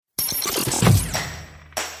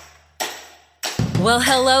Well,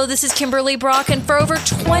 hello, this is Kimberly Brock, and for over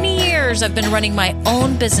 20 years, I've been running my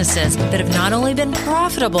own businesses that have not only been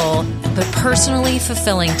profitable, but personally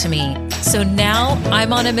fulfilling to me. So now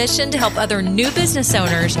I'm on a mission to help other new business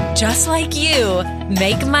owners, just like you,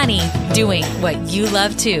 make money doing what you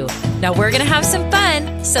love too. Now we're going to have some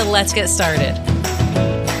fun, so let's get started.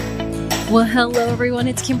 Well, hello, everyone.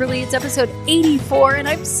 It's Kimberly. It's episode 84, and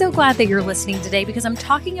I'm so glad that you're listening today because I'm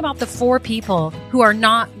talking about the 4 people who are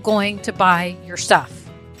not going to buy your stuff.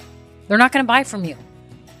 They're not going to buy from you.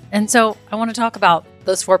 And so I want to talk about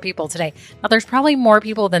those 4 people today. Now, there's probably more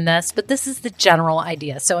people than this, but this is the general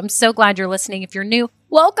idea. So I'm so glad you're listening. If you're new,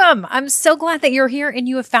 welcome. I'm so glad that you're here and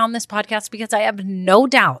you have found this podcast because I have no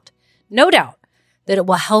doubt that it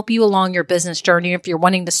will help you along your business journey if you're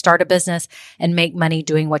wanting to start a business and make money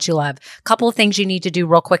doing what you love. A couple of things you need to do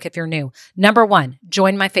real quick if you're new. Number 1,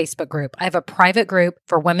 join my Facebook group. I have a private group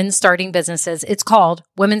for women starting businesses. It's called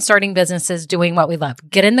Women Starting Businesses Doing What We Love.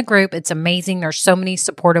 Get in the group. It's amazing. There's so many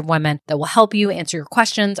supportive women that will help you answer your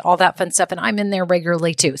questions, all that fun stuff. And I'm in there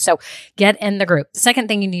regularly too. So get in the group. The second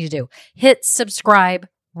thing you need to do, hit subscribe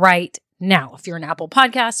right now. If you're an Apple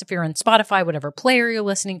Podcast, if you're in Spotify, whatever player you're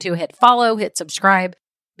listening to, hit follow, hit subscribe,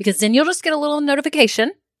 because then you'll just get a little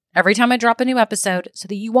notification every time I drop a new episode so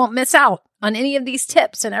that you won't miss out on any of these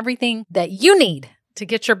tips and everything that you need to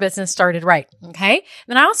get your business started right. Okay.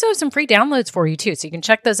 Then I also have some free downloads for you too. So you can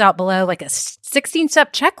check those out below, like a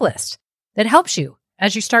 16-step checklist that helps you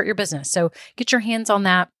as you start your business. So get your hands on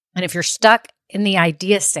that. And if you're stuck in the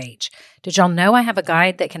idea stage, did y'all know I have a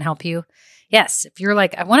guide that can help you? Yes, if you're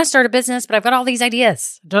like, I want to start a business, but I've got all these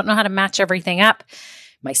ideas. I don't know how to match everything up.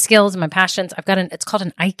 My skills and my passions. It's called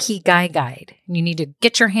an Ikigai guide. And you need to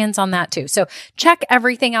get your hands on that too. So check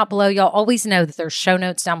everything out below. Y'all always know that there's show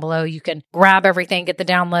notes down below. You can grab everything, get the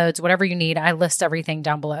downloads, whatever you need. I list everything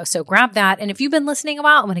down below. So grab that. And if you've been listening a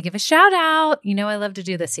while, I'm going to give a shout out. You know, I love to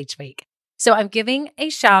do this each week. So I'm giving a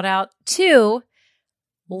shout out to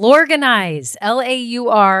Laurganize,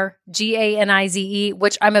 Laurganize,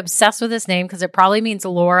 which I'm obsessed with this name because it probably means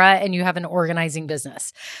Laura and you have an organizing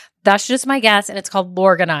business. That's just my guess, and it's called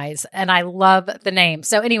Laurganize, and I love the name.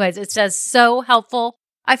 So anyways, it says, so helpful.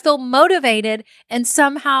 I feel motivated and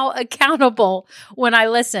somehow accountable when I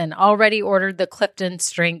listen. Already ordered the Clifton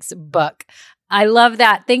Strengths book. I love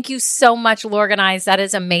that. Thank you so much, Laurganize. That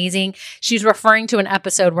is amazing. She's referring to an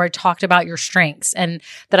episode where I talked about your strengths and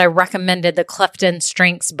that I recommended the Clifton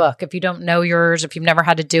Strengths book. If you don't know yours, if you've never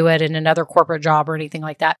had to do it in another corporate job or anything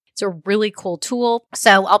like that, it's a really cool tool.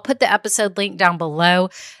 So I'll put the episode link down below.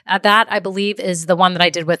 That, I believe, is the one that I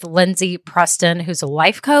did with Lindsay Preston, who's a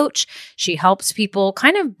life coach. She helps people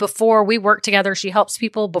kind of before we work together. She helps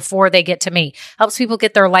people before they get to me, helps people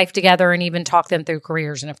get their life together and even talk them through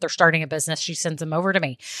careers. And if they're starting a business, she sends them over to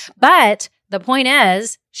me. But the point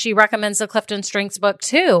is, she recommends the Clifton Strengths book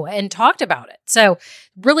too and talked about it. So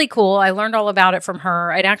really cool. I learned all about it from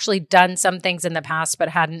her. I'd actually done some things in the past, but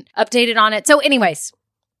hadn't updated on it. So anyways,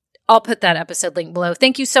 I'll put that episode link below.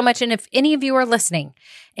 Thank you so much. And if any of you are listening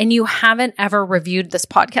and you haven't ever reviewed this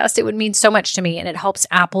podcast, it would mean so much to me. And it helps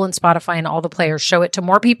Apple and Spotify and all the players show it to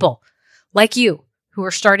more people like you who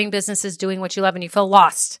are starting businesses doing what you love and you feel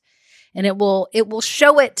lost. And it will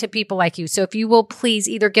show it to people like you. So if you will please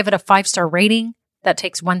either give it a 5-star rating, that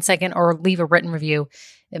takes 1 second, or leave a written review.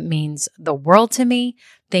 It means the world to me.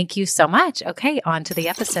 Thank you so much. Okay, on to the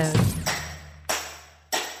episode.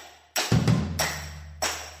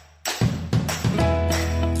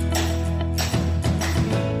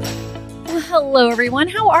 Well, hello, everyone.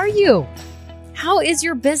 How are you? How is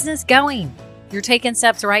your business going? You're taking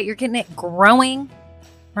steps, right? You're getting it growing,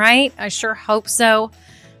 right? I sure hope so.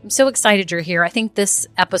 I'm so excited you're here. I think this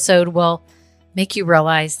episode will make you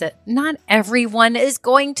realize that not everyone is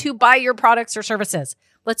going to buy your products or services.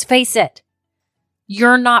 Let's face it.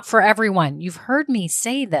 You're not for everyone. You've heard me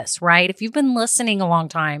say this, right? If you've been listening a long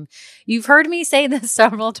time, you've heard me say this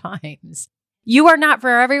several times. You are not for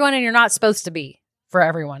everyone and you're not supposed to be for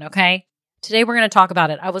everyone, okay? Today we're going to talk about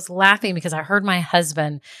it. I was laughing because I heard my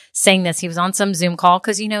husband saying this. He was on some Zoom call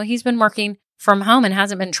because, he's been working from home and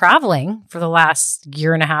hasn't been traveling for the last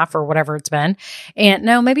year and a half or whatever it's been. And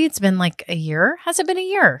no, maybe it's been like a year. Has it been a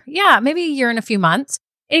year? Yeah, maybe a year and a few months.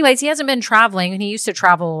 Anyways, he hasn't been traveling and he used to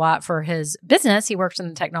travel a lot for his business. He works in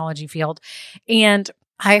the technology field. And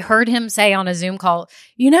I heard him say on a Zoom call,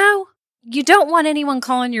 you don't want anyone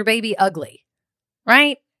calling your baby ugly,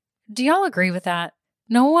 right? Do y'all agree with that?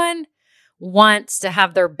 No one wants to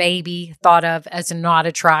have their baby thought of as not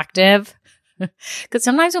attractive. Because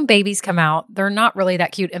sometimes when babies come out, they're not really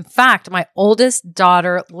that cute. In fact, my oldest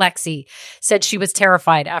daughter, Lexi, said she was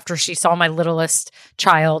terrified after she saw my littlest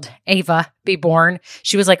child, Ava, be born.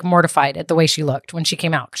 She was like mortified at the way she looked when she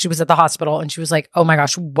came out. She was at the hospital and she was like, oh my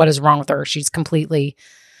gosh, what is wrong with her? She's completely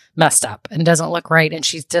messed up and doesn't look right and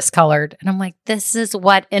she's discolored. And I'm like, this is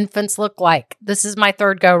what infants look like. This is my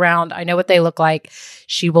third go round. I know what they look like.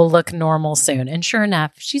 She will look normal soon. And sure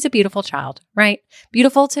enough, she's a beautiful child, right?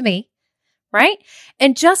 Beautiful to me, right?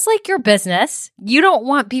 And just like your business, you don't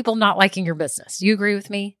want people not liking your business. You agree with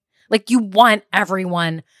me? Like you want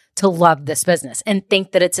everyone to love this business and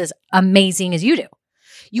think that it's as amazing as you do.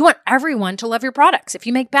 You want everyone to love your products. If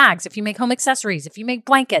you make bags, if you make home accessories, if you make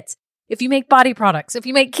blankets, if you make body products, if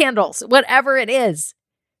you make candles, whatever it is,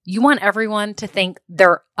 you want everyone to think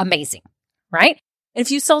they're amazing, right?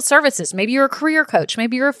 If you sell services, maybe you're a career coach,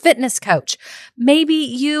 maybe you're a fitness coach, maybe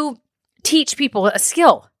you teach people a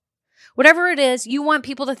skill. Whatever it is, you want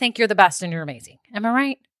people to think you're the best and you're amazing. Am I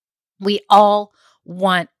right? We all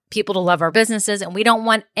want people to love our businesses and we don't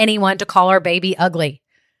want anyone to call our baby ugly.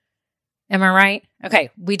 Am I right? Okay,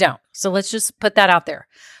 we don't. So let's just put that out there.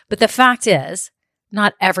 But the fact is,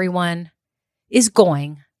 not everyone is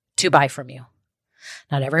going to buy from you.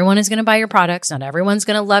 Not everyone is going to buy your products. Not everyone's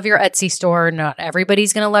going to love your Etsy store. Not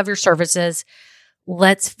everybody's going to love your services.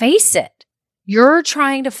 Let's face it. You're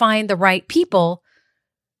trying to find the right people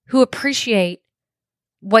who appreciate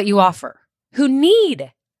what you offer, who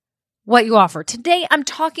need what you offer. Today, I'm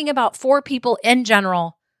talking about 4 people in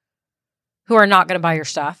general who are not going to buy your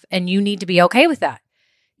stuff, and you need to be okay with that.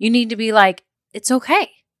 You need to be like, it's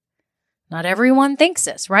okay. Not everyone thinks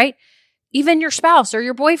this, right? Even your spouse or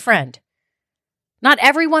your boyfriend. Not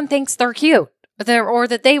everyone thinks they're cute or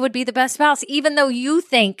that they would be the best spouse, even though you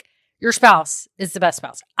think your spouse is the best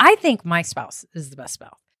spouse. I think my spouse is the best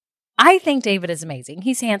spouse. I think David is amazing.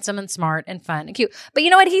 He's handsome and smart and fun and cute. But you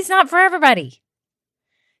know what? He's not for everybody.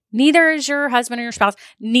 Neither is your husband or your spouse.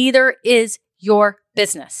 Neither is your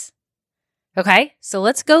business. Okay? So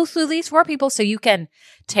let's go through these 4 people so you can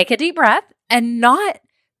take a deep breath and not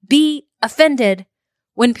be offended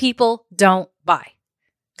when people don't buy.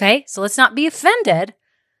 Okay? So let's not be offended.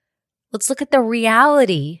 Let's look at the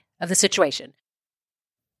reality of the situation.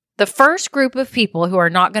 The first group of people who are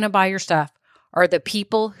not going to buy your stuff are the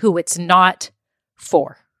people who it's not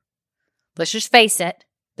for. Let's just face it.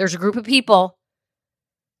 There's a group of people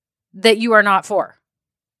that you are not for,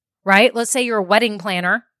 right? Let's say you're a wedding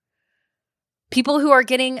planner. People who are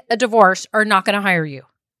getting a divorce are not going to hire you.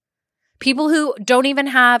 People who don't even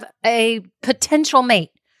have a potential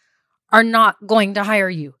mate are not going to hire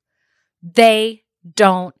you. They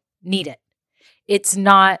don't need it. It's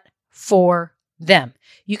not for them.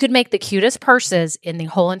 You could make the cutest purses in the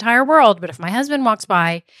whole entire world, but if my husband walks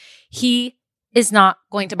by, he is not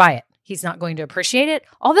going to buy it. He's not going to appreciate it.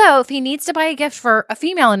 Although if he needs to buy a gift for a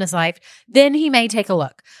female in his life, then he may take a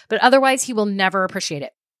look. But otherwise, he will never appreciate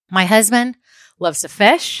it. My husband loves to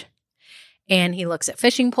fish. And he looks at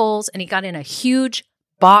fishing poles, and he got in a huge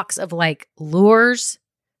box of like lures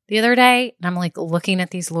the other day. And I'm like looking at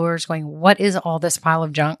these lures going, what is all this pile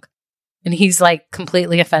of junk? And he's like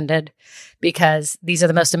completely offended because these are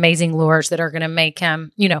the most amazing lures that are going to make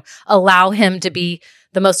him, allow him to be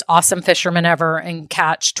the most awesome fisherman ever and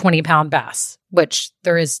catch 20-pound bass, which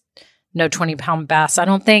there is no 20-pound bass, I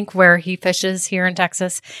don't think, where he fishes here in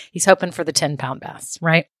Texas. He's hoping for the 10-pound bass,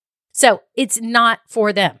 right? So it's not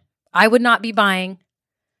for them. I would not be buying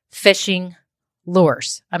fishing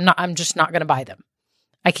lures. I'm just not going to buy them.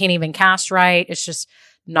 I can't even cast right. It's just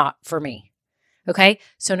not for me. Okay.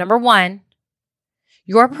 So number 1,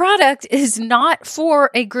 your product is not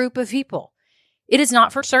for a group of people. It is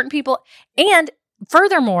not for certain people. And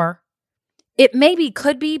furthermore, it maybe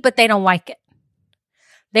could be, but they don't like it.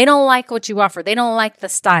 They don't like what you offer. They don't like the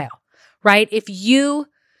style, right? If you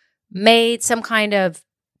made some kind of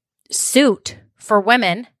suit for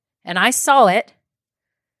women, and I saw it,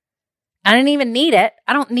 I didn't even need it.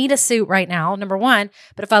 I don't need a suit right now, number 1.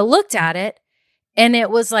 But if I looked at it and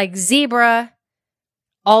it was like zebra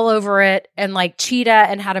all over it and like cheetah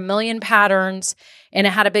and had a million patterns and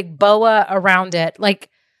it had a big boa around it,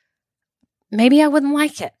 like maybe I wouldn't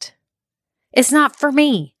like it. It's not for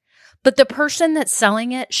me. But the person that's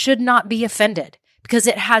selling it should not be offended because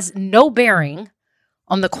it has no bearing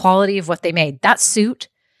on the quality of what they made. That suit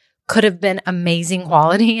could have been amazing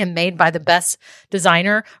quality and made by the best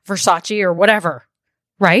designer, Versace or whatever,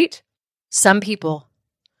 right? Some people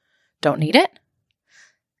don't need it.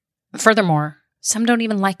 Furthermore, some don't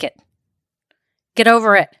even like it. Get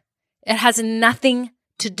over it. It has nothing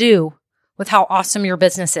to do with how awesome your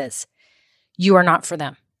business is. You are not for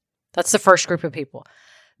them. That's the first group of people.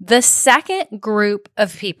 The second group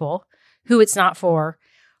of people who it's not for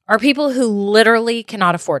are people who literally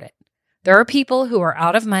cannot afford it. There are people who are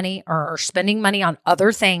out of money or are spending money on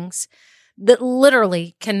other things that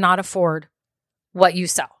literally cannot afford what you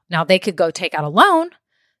sell. Now, they could go take out a loan.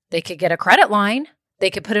 They could get a credit line. They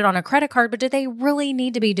could put it on a credit card, but do they really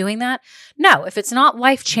need to be doing that? No, if it's not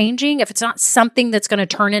life-changing, if it's not something that's going to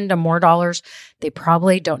turn into more dollars, they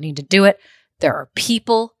probably don't need to do it. There are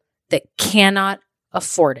people that cannot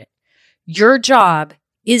afford it. Your job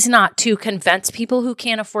is not to convince people who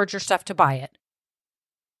can't afford your stuff to buy it,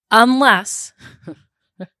 unless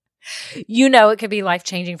you know it could be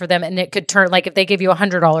life-changing for them and it could turn, like if they give you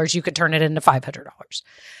 $100, you could turn it into $500.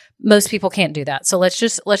 Most people can't do that. So let's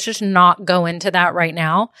just not go into that right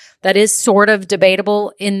now. That is sort of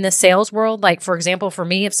debatable in the sales world. Like, for example, for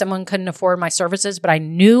me, if someone couldn't afford my services, but I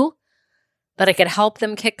knew that I could help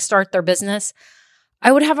them kickstart their business,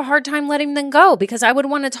 I would have a hard time letting them go because I would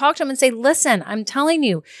want to talk to them and say, listen, I'm telling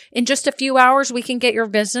you, in just a few hours, we can get your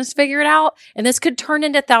business figured out. And this could turn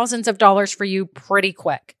into thousands of dollars for you pretty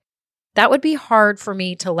quick. That would be hard for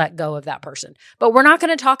me to let go of that person. But we're not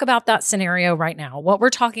going to talk about that scenario right now. What we're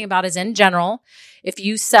talking about is in general, if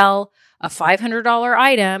you sell a $500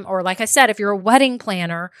 item, or like I said, if you're a wedding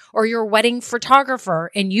planner or you're a wedding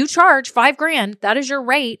photographer and you charge $5,000, that is your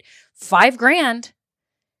rate, $5,000,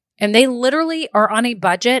 and they literally are on a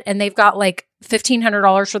budget and they've got like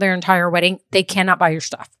 $1,500 for their entire wedding, they cannot buy your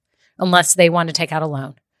stuff unless they want to take out a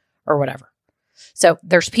loan or whatever. So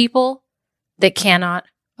there's people that cannot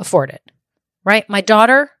afford it, right? My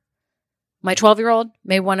daughter, my 12-year-old,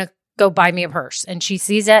 may want to go buy me a purse and she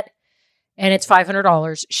sees it and it's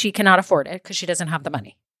 $500. She cannot afford it because she doesn't have the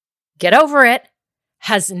money. Get over it.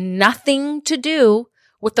 Has nothing to do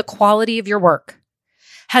with the quality of your work.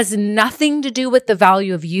 Has nothing to do with the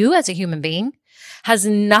value of you as a human being. Has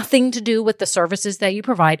nothing to do with the services that you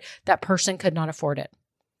provide. That person could not afford it.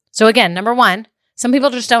 So again, number one, some people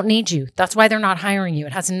just don't need you. That's why they're not hiring you.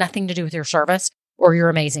 It has nothing to do with your service or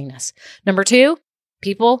your amazingness. Number two,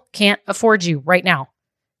 people can't afford you right now.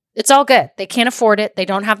 It's all good. They can't afford it. They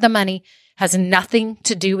don't have the money. Has nothing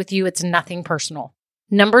to do with you. It's nothing personal.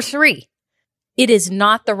 Number three, it is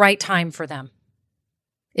not the right time for them.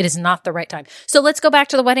 It is not the right time. So let's go back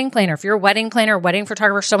to the wedding planner. If you're a wedding planner, wedding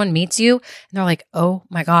photographer, someone meets you and they're like, oh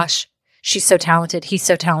my gosh, she's so talented. He's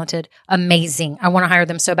so talented. Amazing. I want to hire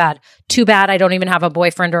them so bad. Too bad I don't even have a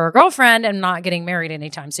boyfriend or a girlfriend and not getting married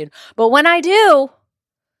anytime soon. But when I do,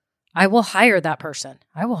 I will hire that person.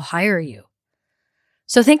 I will hire you.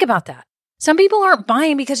 So think about that. Some people aren't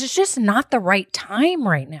buying because it's just not the right time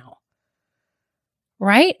right now.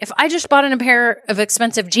 Right? If I just bought in a pair of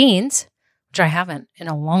expensive jeans, which I haven't in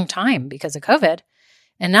a long time because of COVID,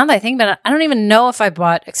 and now that I think about it, I don't even know if I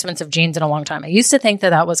bought expensive jeans in a long time. I used to think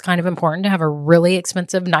that was kind of important to have a really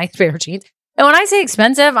expensive, nice pair of jeans. And when I say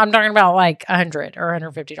expensive, I'm talking about like $100 or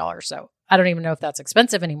 $150. So I don't even know if that's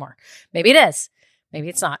expensive anymore. Maybe it is. Maybe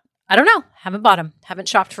it's not. I don't know. Haven't bought them. Haven't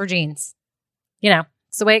shopped for jeans. You know,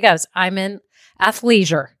 it's the way it goes. I'm in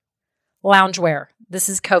athleisure, loungewear. This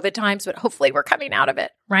is COVID times, but hopefully we're coming out of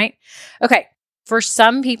it, right? Okay. For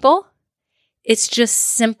some people, it's just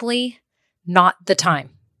simply not the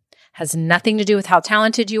time. Has nothing to do with how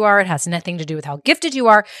talented you are. It has nothing to do with how gifted you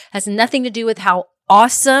are. It has nothing to do with how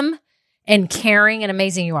awesome and caring and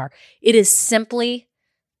amazing you are. It is simply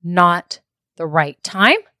not the right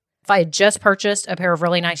time. If I had just purchased a pair of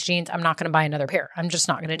really nice jeans, I'm not going to buy another pair. I'm just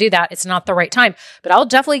not going to do that. It's not the right time. But I'll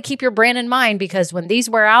definitely keep your brand in mind because when these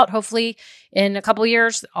wear out, hopefully in a couple of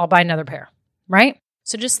years, I'll buy another pair, right?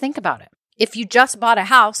 So just think about it. If you just bought a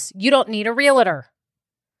house, you don't need a realtor.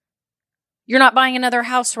 You're not buying another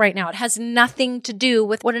house right now. It has nothing to do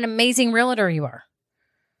with what an amazing realtor you are,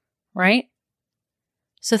 right?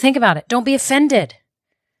 So think about it. Don't be offended.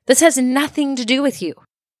 This has nothing to do with you.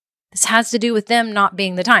 This has to do with them not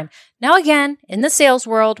being the time. Now, again, in the sales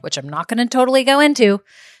world, which I'm not going to totally go into,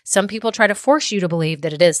 some people try to force you to believe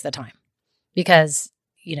that it is the time because,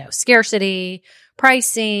 you know, scarcity,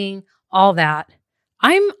 pricing, all that.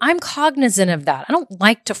 I'm cognizant of that. I don't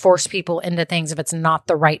like to force people into things if it's not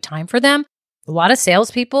the right time for them. A lot of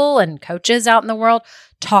salespeople and coaches out in the world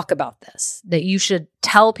talk about this, that you should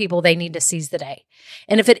tell people they need to seize the day.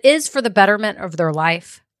 And if it is for the betterment of their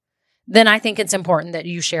life, then I think it's important that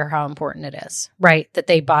you share how important it is, right? That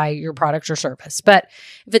they buy your product or service. But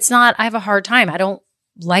if it's not, I have a hard time. I don't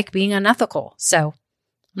like being unethical. So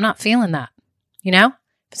I'm not feeling that, you know?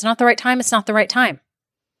 If it's not the right time, it's not the right time.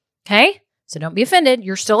 Okay? So don't be offended.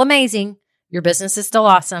 You're still amazing. Your business is still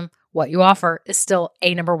awesome. What you offer is still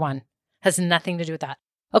a number one. Has nothing to do with that.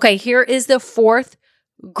 Okay, here is the fourth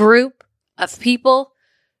group of people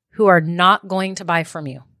who are not going to buy from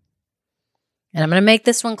you. And I'm going to make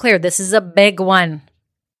this one clear. This is a big one.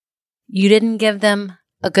 You didn't give them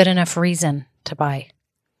a good enough reason to buy.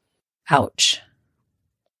 Ouch.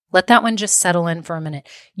 Let that one just settle in for a minute.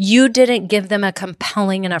 You didn't give them a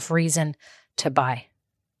compelling enough reason to buy.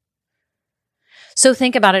 So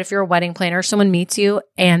think about it. If you're a wedding planner, someone meets you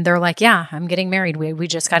and they're like, yeah, I'm getting married. We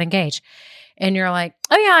just got engaged. And you're like,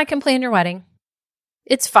 oh yeah, I can plan your wedding.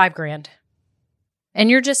 It's $5,000. And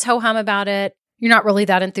you're just ho-hum about it. You're not really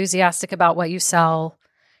that enthusiastic about what you sell.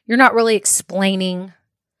 You're not really explaining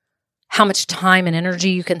how much time and energy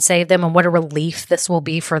you can save them and what a relief this will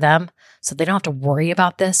be for them. So they don't have to worry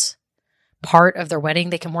about this part of their wedding.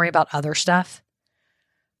 They can worry about other stuff,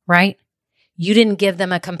 right? You didn't give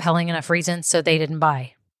them a compelling enough reason, so they didn't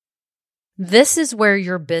buy. This is where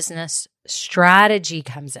your business strategy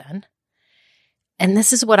comes in. And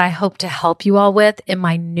this is what I hope to help you all with in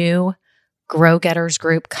my new Grow Getters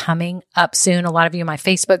group coming up soon. A lot of you in my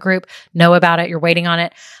Facebook group know about it. You're waiting on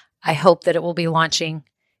it. I hope that it will be launching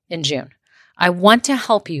in June. I want to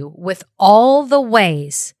help you with all the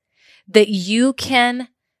ways that you can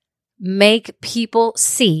make people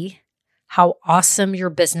see how awesome your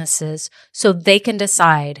business is so they can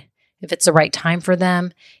decide if it's the right time for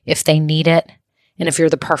them, if they need it, and if you're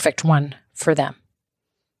the perfect one for them,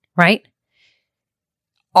 right?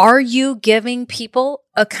 Are you giving people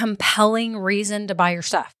a compelling reason to buy your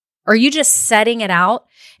stuff? Or are you just setting it out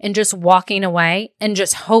and just walking away and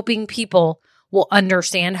just hoping people will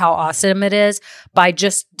understand how awesome it is by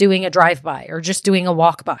just doing a drive-by or just doing a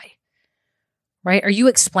walk-by? Right? Are you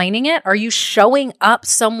explaining it? Are you showing up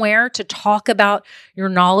somewhere to talk about your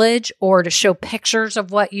knowledge or to show pictures of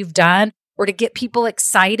what you've done or to get people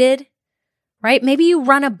excited? Right? Maybe you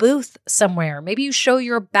run a booth somewhere. Maybe you show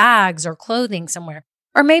your bags or clothing somewhere.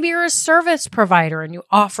 Or maybe you're a service provider and you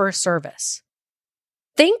offer a service.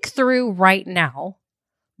 Think through right now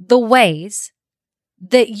the ways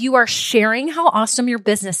that you are sharing how awesome your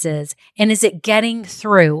business is, and is it getting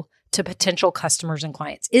through to potential customers and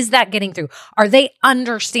clients? Is that getting through? Are they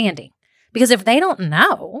understanding? Because if they don't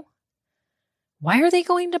know, why are they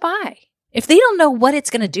going to buy? If they don't know what it's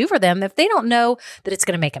going to do for them, if they don't know that it's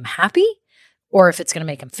going to make them happy, or if it's going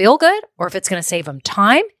to make them feel good, or if it's going to save them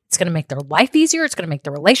time, it's going to make their life easier, it's going to make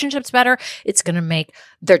their relationships better, it's going to make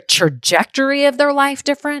the trajectory of their life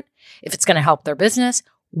different, if it's going to help their business,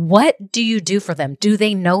 what do you do for them? Do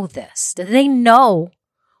they know this? Do they know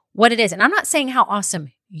what it is? And I'm not saying how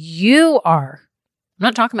awesome you are. I'm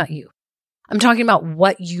not talking about you. I'm talking about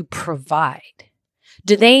what you provide.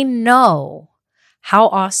 Do they know how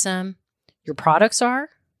awesome your products are?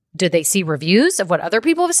 Do they see reviews of what other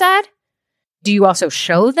people have said? Do you also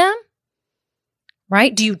show them?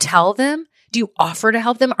 Right? Do you tell them? Do you offer to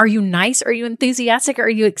help them? Are you nice? Are you enthusiastic? Are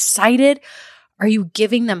you excited? Are you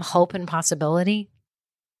giving them hope and possibility?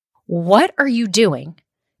 What are you doing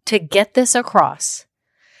to get this across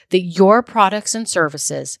that your products and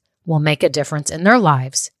services will make a difference in their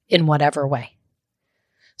lives in whatever way?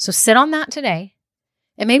 So sit on that today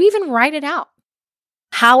and maybe even write it out.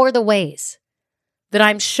 How are the ways that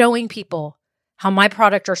I'm showing people how my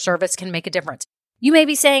product or service can make a difference? You may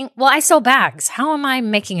be saying, well, I sell bags. How am I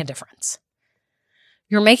making a difference?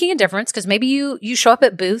 You're making a difference because maybe you show up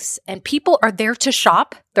at booths and people are there to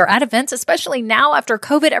shop. They're at events, especially now after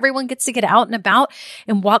COVID. Everyone gets to get out and about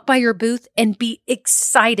and walk by your booth and be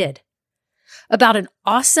excited about an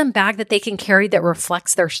awesome bag that they can carry that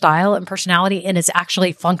reflects their style and personality and is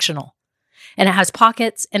actually functional. And it has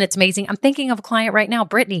pockets and it's amazing. I'm thinking of a client right now,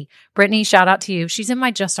 Brittany. Brittany, shout out to you. She's in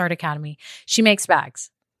my Just Start Academy. She makes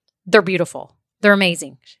bags. They're beautiful. They're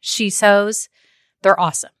amazing. She sews. They're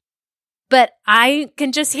awesome. But I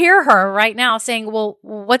can just hear her right now saying, well,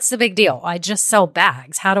 what's the big deal? I just sell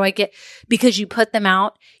bags. How do I get, because you put them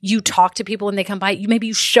out, you talk to people when they come by, maybe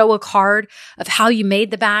you show a card of how you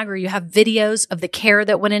made the bag, or you have videos of the care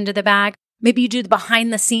that went into the bag. Maybe you do the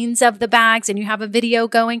behind the scenes of the bags and you have a video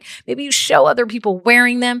going. Maybe you show other people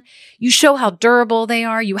wearing them. You show how durable they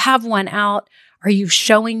are. You have one out. Are you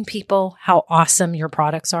showing people how awesome your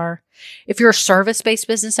products are? If you're a service-based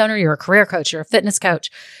business owner, you're a career coach, you're a fitness coach,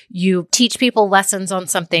 you teach people lessons on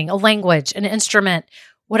something, a language, an instrument,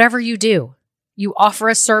 whatever you do, you offer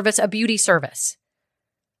a service, a beauty service.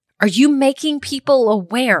 Are you making people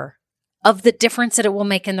aware of the difference that it will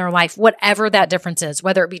make in their life, whatever that difference is,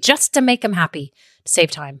 whether it be just to make them happy, to save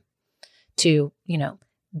time, to,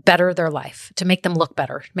 better their life, to make them look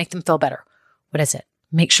better, make them feel better? What is it?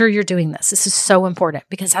 Make sure you're doing this. This is so important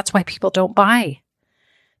because that's why people don't buy.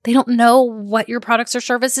 They don't know what your products or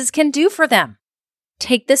services can do for them.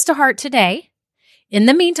 Take this to heart today. In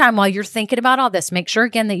the meantime, while you're thinking about all this, make sure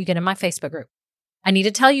again that you get in my Facebook group. I need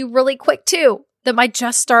to tell you really quick too, that my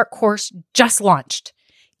Just Start course just launched?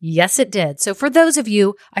 Yes, it did. So for those of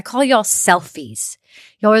you, I call y'all selfies.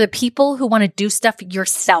 Y'all are the people who want to do stuff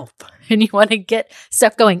yourself and you want to get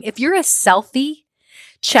stuff going. If you're a selfie,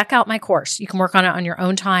 check out my course. You can work on it on your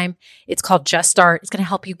own time. It's called Just Start. It's going to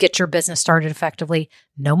help you get your business started effectively.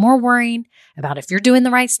 No more worrying about if you're doing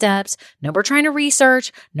the right steps. No more trying to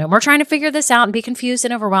research. No more trying to figure this out and be confused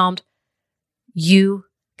and overwhelmed. You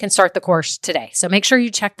can start the course today. So make sure you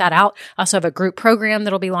check that out. I also have a group program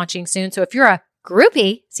that'll be launching soon. So if you're a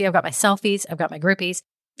groupie, see, I've got my selfies, I've got my groupies.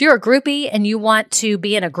 If you're a groupie and you want to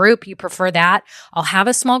be in a group, you prefer that, I'll have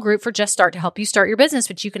a small group for Just Start to help you start your business,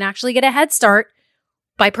 but you can actually get a head start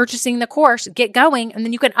by purchasing the course, get going, and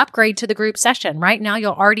then you can upgrade to the group session. Right now,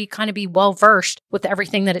 you'll already kind of be well-versed with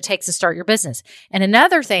everything that it takes to start your business. And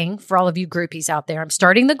another thing for all of you groupies out there, I'm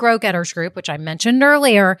starting the Grow Getters group, which I mentioned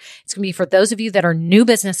earlier. It's going to be for those of you that are new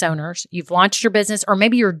business owners. You've launched your business, or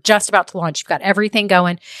maybe you're just about to launch. You've got everything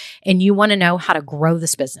going, and you want to know how to grow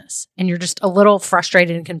this business. And you're just a little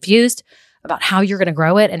frustrated and confused about how you're going to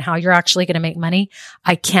grow it and how you're actually going to make money.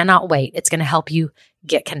 I cannot wait. It's going to help you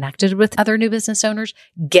get connected with other new business owners,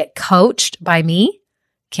 get coached by me.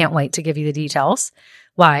 Can't wait to give you the details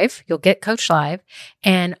live. You'll get coached live,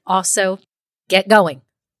 and also get going.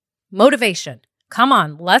 Motivation. Come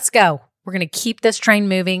on, let's go. We're going to keep this train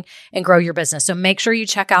moving and grow your business. So make sure you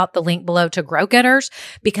check out the link below to Grow Getters,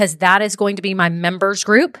 because that is going to be my members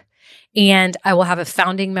group. And I will have a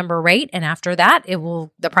founding member rate. And after that,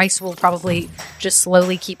 the price will probably just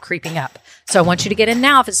slowly keep creeping up. So I want you to get in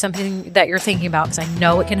now if it's something that you're thinking about, because I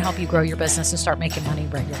know it can help you grow your business and start making money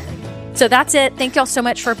regularly. So that's it. Thank y'all so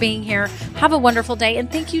much for being here. Have a wonderful day.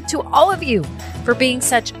 And thank you to all of you for being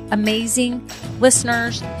such amazing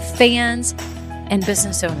listeners, fans, and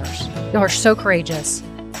business owners. You are so courageous.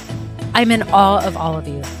 I'm in awe of all of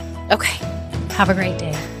you. Okay. Have a great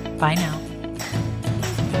day. Bye now.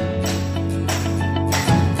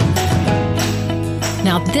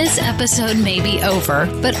 Now, this episode may be over,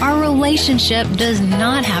 but our relationship does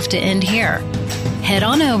not have to end here. Head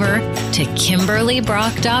on over to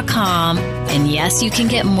KimberlyBrock.com, and yes, you can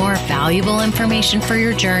get more valuable information for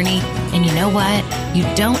your journey. And you know what? You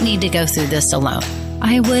don't need to go through this alone.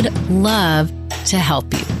 I would love to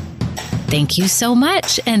help you. Thank you so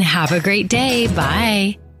much, and have a great day.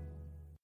 Bye.